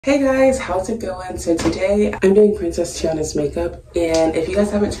Hey guys, how's it going? So today I'm doing Princess Tiana's makeup, and if you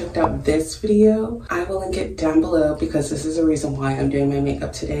guys haven't checked out this video, I will link it down below because this is the reason why I'm doing my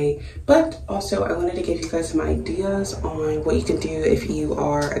makeup today. But also I wanted to give you guys some ideas on what you can do if you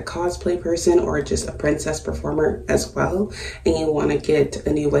are a cosplay person or just a princess performer as well, and you want to get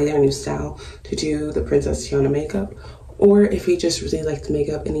a new way or a new style to do the Princess Tiana makeup. Or if you just really like the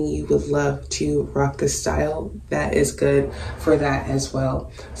makeup and you would love to rock this style, that is good for that as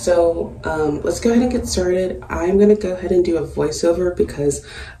well. So let's go ahead and get started. I'm gonna go ahead and do a voiceover because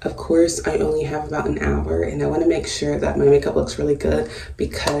of course I only have about an hour and I wanna make sure that my makeup looks really good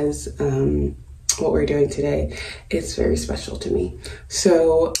because what we're doing today is very special to me.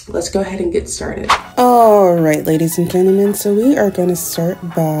 So let's go ahead and get started. All right, ladies and gentlemen, so we are gonna start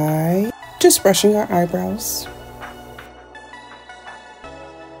by just brushing our eyebrows.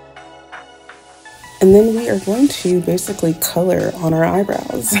 And then we are going to basically color on our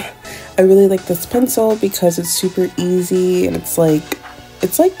eyebrows. I really like this pencil because it's super easy and it's like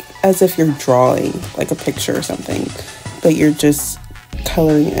as if you're drawing like a picture or something, but you're just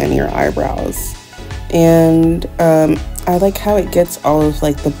coloring in your eyebrows. And I like how it gets all of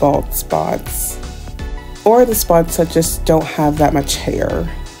like the bald spots or the spots that just don't have that much hair.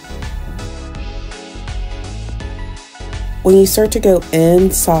 When you start to go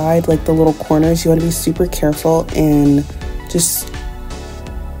inside, like the little corners, you want to be super careful and just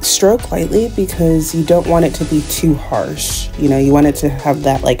stroke lightly because you don't want it to be too harsh. You know, you want it to have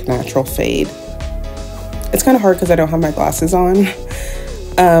that like natural fade. It's kind of hard because I don't have my glasses on,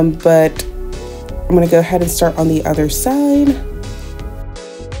 but I'm going to go ahead and start on the other side.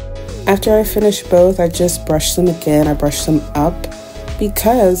 After I finish both, I just brush them again. I brush them up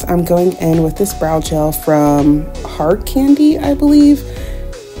because I'm going in with this brow gel from Hard Candy, I believe,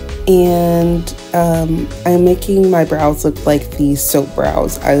 and I'm making my brows look like these soap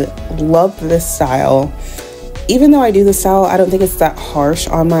brows. I love this style. Even though I do this style, I don't think it's that harsh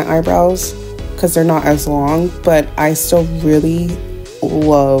on my eyebrows because they're not as long, but I still really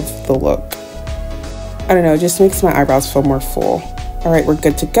love the look. I don't know, it just makes my eyebrows feel more full. All right, we're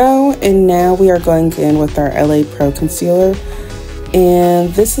good to go, and now we are going in with our LA Pro concealer.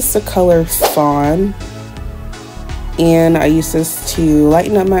 And this is the color Fawn, and I use this to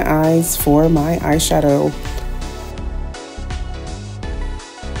lighten up my eyes for my eyeshadow.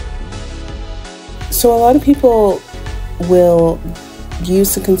 So a lot of people will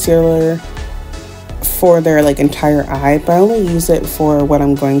use the concealer for their like entire eye, but I only use it for what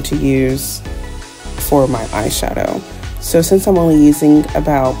I'm going to use for my eyeshadow. So since I'm only using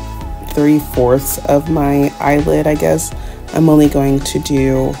about 3/4 of my eyelid, I guess, I'm only going to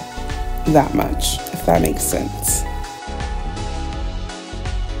do that much, if that makes sense.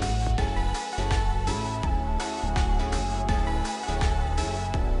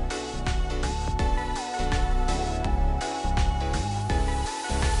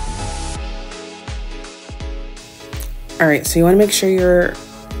 All right, so you want to make sure your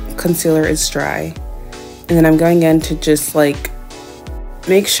concealer is dry. And then I'm going in to just like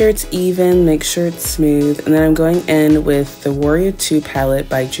make sure it's even, make sure it's smooth, and then I'm going in with the Warrior 2 palette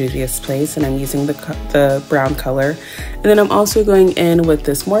by Juvia's Place, and I'm using the brown color. And then I'm also going in with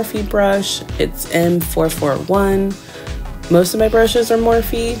this Morphe brush. It's M441. Most of my brushes are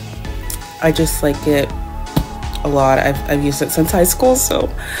Morphe. I just like it a lot. I've used it since high school, so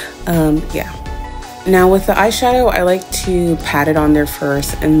yeah. Now with the eyeshadow, I like to pat it on there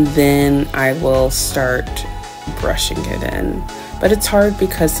first, and then I will start brushing it in. But it's hard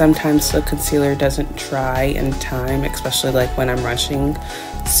because sometimes the concealer doesn't dry in time, especially like when I'm rushing.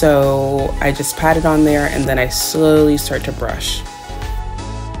 So I just pat it on there and then I slowly start to brush.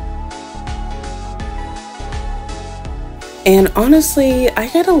 And honestly, I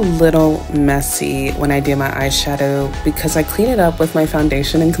get a little messy when I do my eyeshadow because I clean it up with my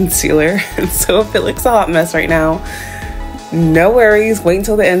foundation and concealer. And so if it looks a hot mess right now, no worries, wait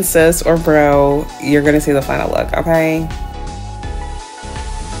until the end, sis or bro, you're gonna see the final look, okay?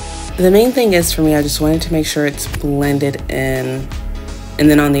 The main thing is for me, I just wanted to make sure it's blended in, and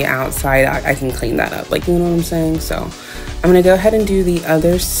then on the outside, I can clean that up, like, you know what I'm saying? So I'm gonna go ahead and do the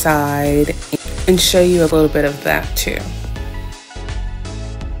other side and show you a little bit of that too.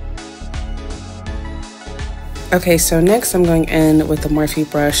 Okay, so next I'm going in with the Morphe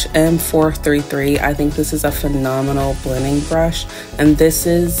brush M433. I think this is a phenomenal blending brush, and this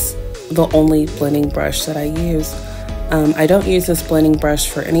is the only blending brush that I use. I don't use this blending brush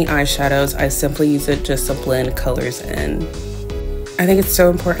for any eyeshadows. I simply use it just to blend colors in. I think it's so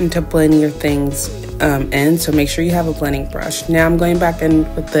important to blend your things in, so make sure you have a blending brush. Now I'm going back in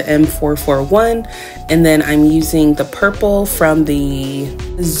with the M441, and then I'm using the purple from the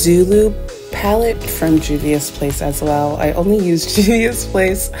Zulu palette from Juvia's Place as well. I only use Juvia's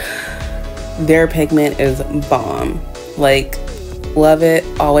Place. Their pigment is bomb. Like, love it,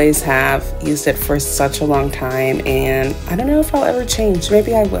 always have, used it for such a long time, and I don't know if I'll ever change.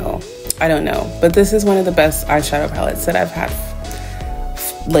 Maybe I will, I don't know. But this is one of the best eyeshadow palettes that I've had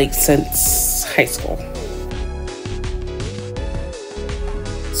like since high school.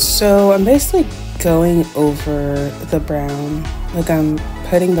 So I'm basically going over the brown, like I'm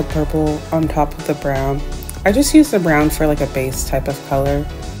putting the purple on top of the brown. I just use the brown for like a base type of color.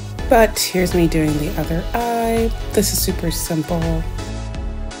 But here's me doing the other eye. This is super simple.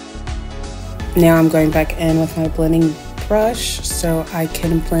 Now I'm going back in with my blending brush so I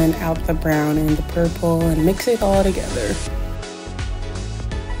can blend out the brown and the purple and mix it all together.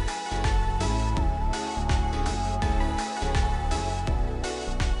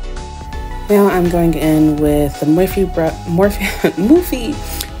 Now I'm going in with the Morphe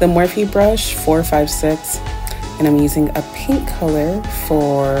brush 456, and I'm using a pink color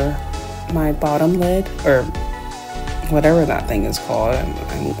for my bottom lid, or whatever that thing is called.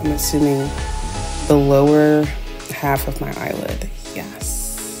 I'm assuming the lower half of my eyelid.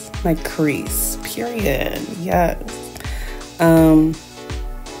 Yes, my crease. Period. Yes. I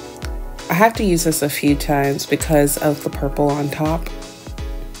have to use this a few times because of the purple on top.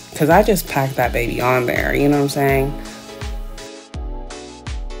 Because I just packed that baby on there, you know what I'm saying?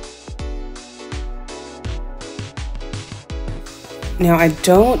 Now I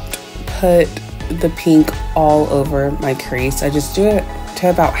don't put the pink all over my crease. I just do it to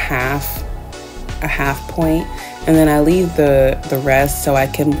about a half point, and then I leave the rest so I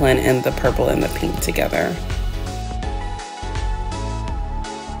can blend in the purple and the pink together.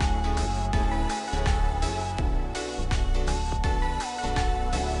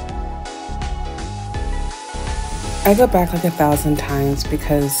 I go back like 1,000 times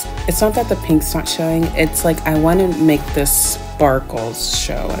because it's not that the pink's not showing, it's like I want to make the sparkles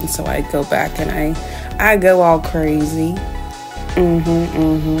show, and so I go back and I go all crazy.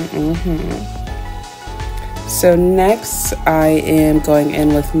 So next I am going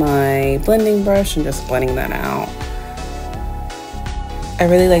in with my blending brush and just blending that out. I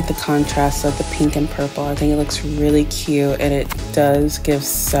really like the contrast of the pink and purple. I think it looks really cute, and it does give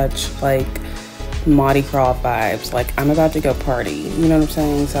such like Mardi Gras vibes. Like, I'm about to go party, you know what I'm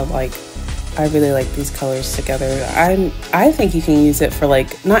saying? So like, I really like these colors together. I think you can use it for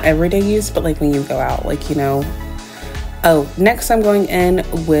like not everyday use, but like when you go out, like, you know. Oh, next I'm going in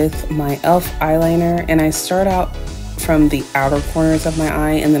with my e.l.f. eyeliner, and I start out from the outer corners of my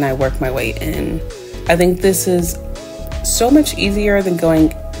eye and then I work my way in. I think this is so much easier than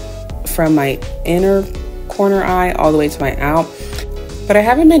going from my inner corner eye all the way to my out. But I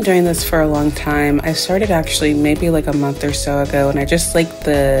haven't been doing this for a long time. I started actually maybe like a month or so ago, and I just like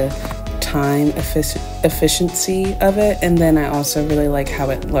the time efficiency of it, and then I also really like how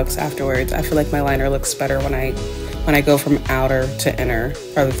it looks afterwards. I feel like my liner looks better when I go from outer to inner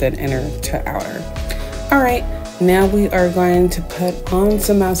rather than inner to outer. All right, now we are going to put on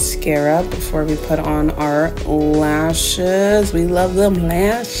some mascara before we put on our lashes. We love them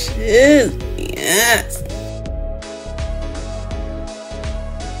lashes. Yes.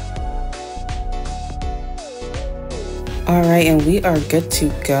 All right, and we are good to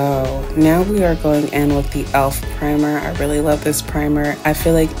go. Now we are going in with the e.l.f. primer. I really love this primer. I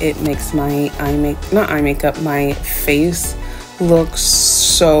feel like it makes my my face look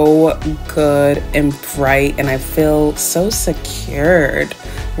so good and bright, and I feel so secured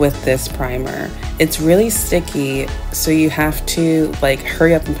with this primer. It's really sticky, so you have to like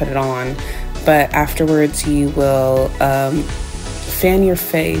hurry up and put it on, but afterwards you will fan your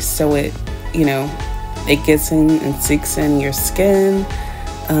face so it, you know, it gets in and sinks in your skin,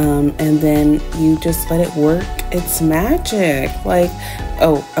 and then you just let it work its magic. Like,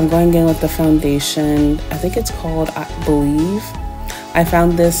 oh, I'm going in with the foundation. I think it's called I Believe. I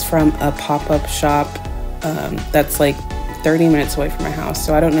found this from a pop-up shop that's like 30 minutes away from my house,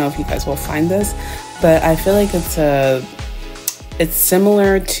 so I don't know if you guys will find this, but I feel like it's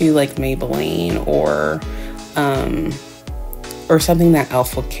similar to like Maybelline or something that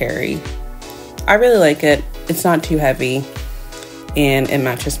e.l.f. will carry. I really like it. It's not too heavy and it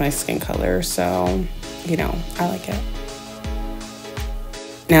matches my skin color, so, you know, I like it.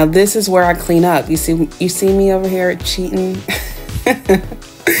 Now this is where I clean up. You see me over here cheating.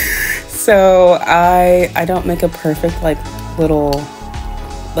 So I don't make a perfect like little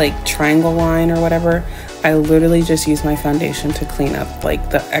like triangle line or whatever. I literally just use my foundation to clean up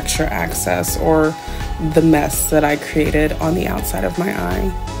like the extra excess or the mess that I created on the outside of my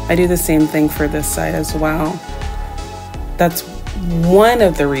eye. I do the same thing for this side as well. That's one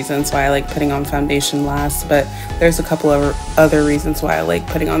of the reasons why I like putting on foundation last, but there's a couple of other reasons why I like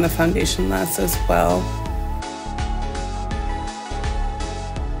putting on the foundation last as well.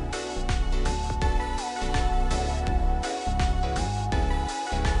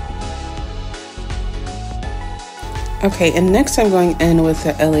 Okay, and next I'm going in with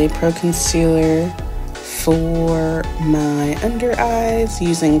the LA Pro Concealer for my under eyes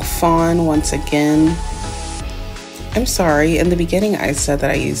using Fawn once again. I'm sorry, in the beginning I said that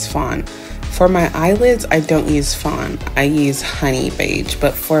I use Fawn. For my eyelids, I don't use Fawn. I use Honey Beige,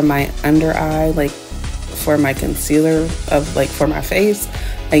 but for my under eye, like for my concealer of like for my face,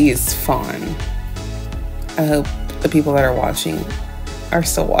 I use Fawn. I hope the people that are watching are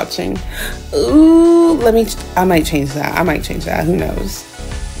still watching. Ooh, I might change that. Who knows?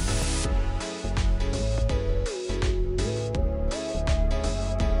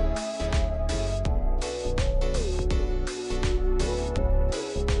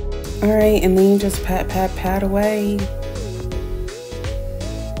 All right, and then you just pat away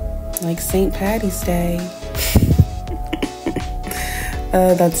like St. Patty's Day.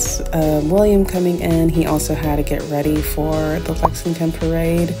 That's William coming in. He also had to get ready for the Lexington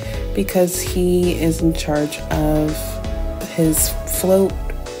parade because he is in charge of his float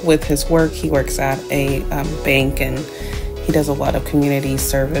with his work. He works at a bank, and he does a lot of community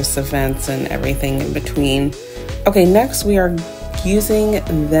service events and everything in between. Okay, next we are using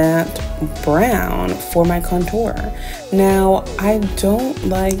that brown for my contour. Now, I don't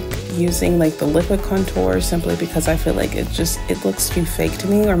like using like the liquid contour simply because I feel like it looks too fake to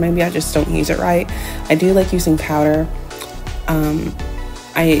me, or maybe I just don't use it right. I do like using powder.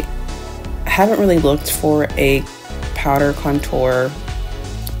 I haven't really looked for a powder contour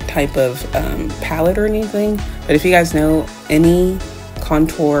type of palette or anything, but if you guys know any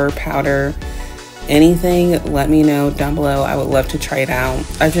contour powder, anything, let me know down below. I would love to try it out.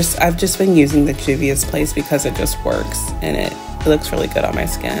 I've just been using the Juvia's Place because it just works and it looks really good on my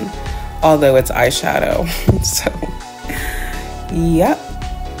skin, although it's eyeshadow. So yep.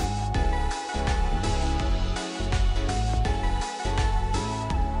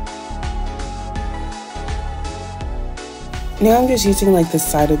 Now I'm just using like the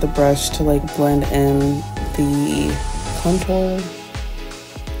side of the brush to like blend in the contour.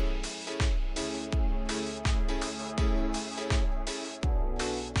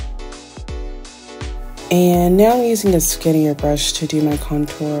 And now I'm using a skinnier brush to do my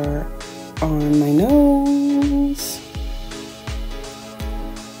contour on my nose.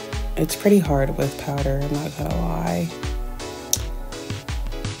 It's pretty hard with powder, I'm not gonna lie.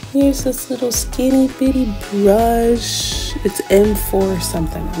 Here's this little skinny bitty brush. It's M4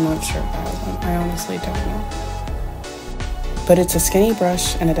 something, I'm not sure about it. I honestly don't know. But it's a skinny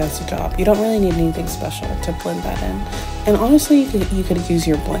brush and it does the job. You don't really need anything special to blend that in. And honestly, you could use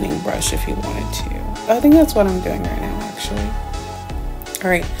your blending brush if you wanted to. I think that's what I'm doing right now, actually. All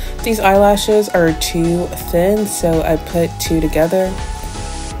right, these eyelashes are too thin, so I put two together,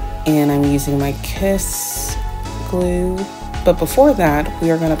 and I'm using my Kiss glue. But before that,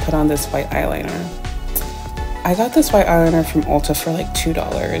 we are gonna put on this white eyeliner. I got this white eyeliner from Ulta for like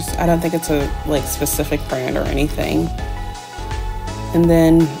 $2. I don't think it's a like specific brand or anything. And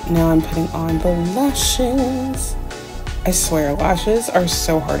then now I'm putting on the lashes. I swear, lashes are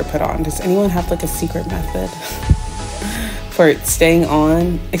so hard to put on. Does anyone have like a secret method for it staying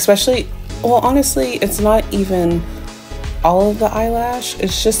on? Especially, well, honestly, it's not even all of the eyelash.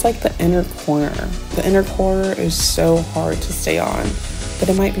 It's just like the inner corner. The inner corner is so hard to stay on, but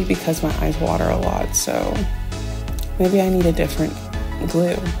it might be because my eyes water a lot. So maybe I need a different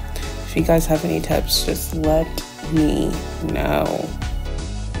glue. If you guys have any tips, just let me know.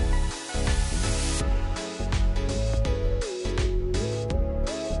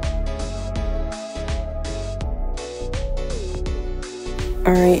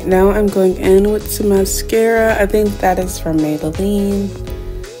 All right, now I'm going in with some mascara. I think that is from Maybelline.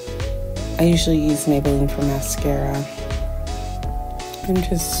 I usually use Maybelline for mascara. I'm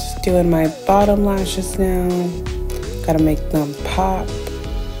just doing my bottom lashes now. Gotta make them pop.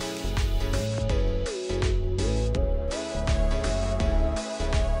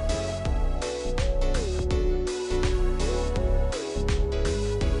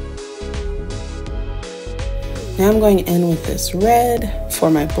 Now I'm going in with this red for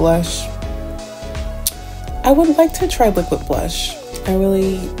my blush. I would like to try liquid blush. I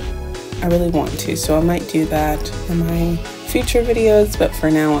really want to, so I might do that in my future videos, but for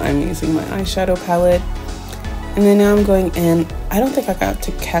now I'm using my eyeshadow palette And then now I'm going in. I don't think I got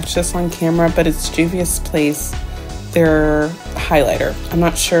to catch this on camera, but it's Juvia's Place, their highlighter. I'm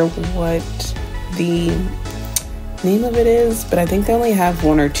not sure what the name of it is, but I think they only have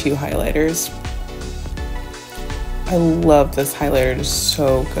 1 or 2 highlighters. I love this highlighter. It is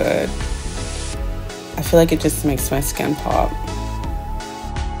so good. I feel like it just makes my skin pop.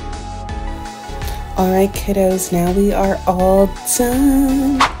 Alright kiddos, now we are all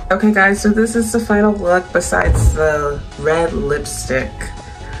done. Okay guys, so this is the final look besides the red lipstick.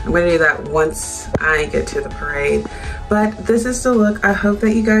 I'm gonna do that once I get to the parade. But this is the look. I hope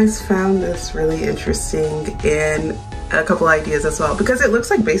that you guys found this really interesting and a couple ideas as well, because it looks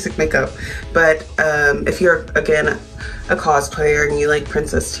like basic makeup. But if you're, again, a cosplayer and you like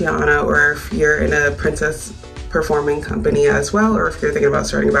Princess Tiana, or if you're in a princess performing company as well, or if you're thinking about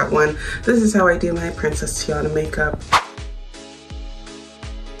starting about one, this is how I do my Princess Tiana makeup.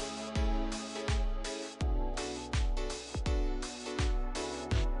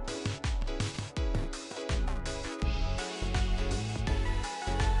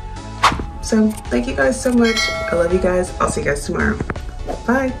 So thank you guys so much. I love you guys. I'll see you guys tomorrow.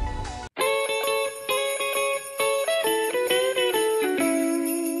 Bye.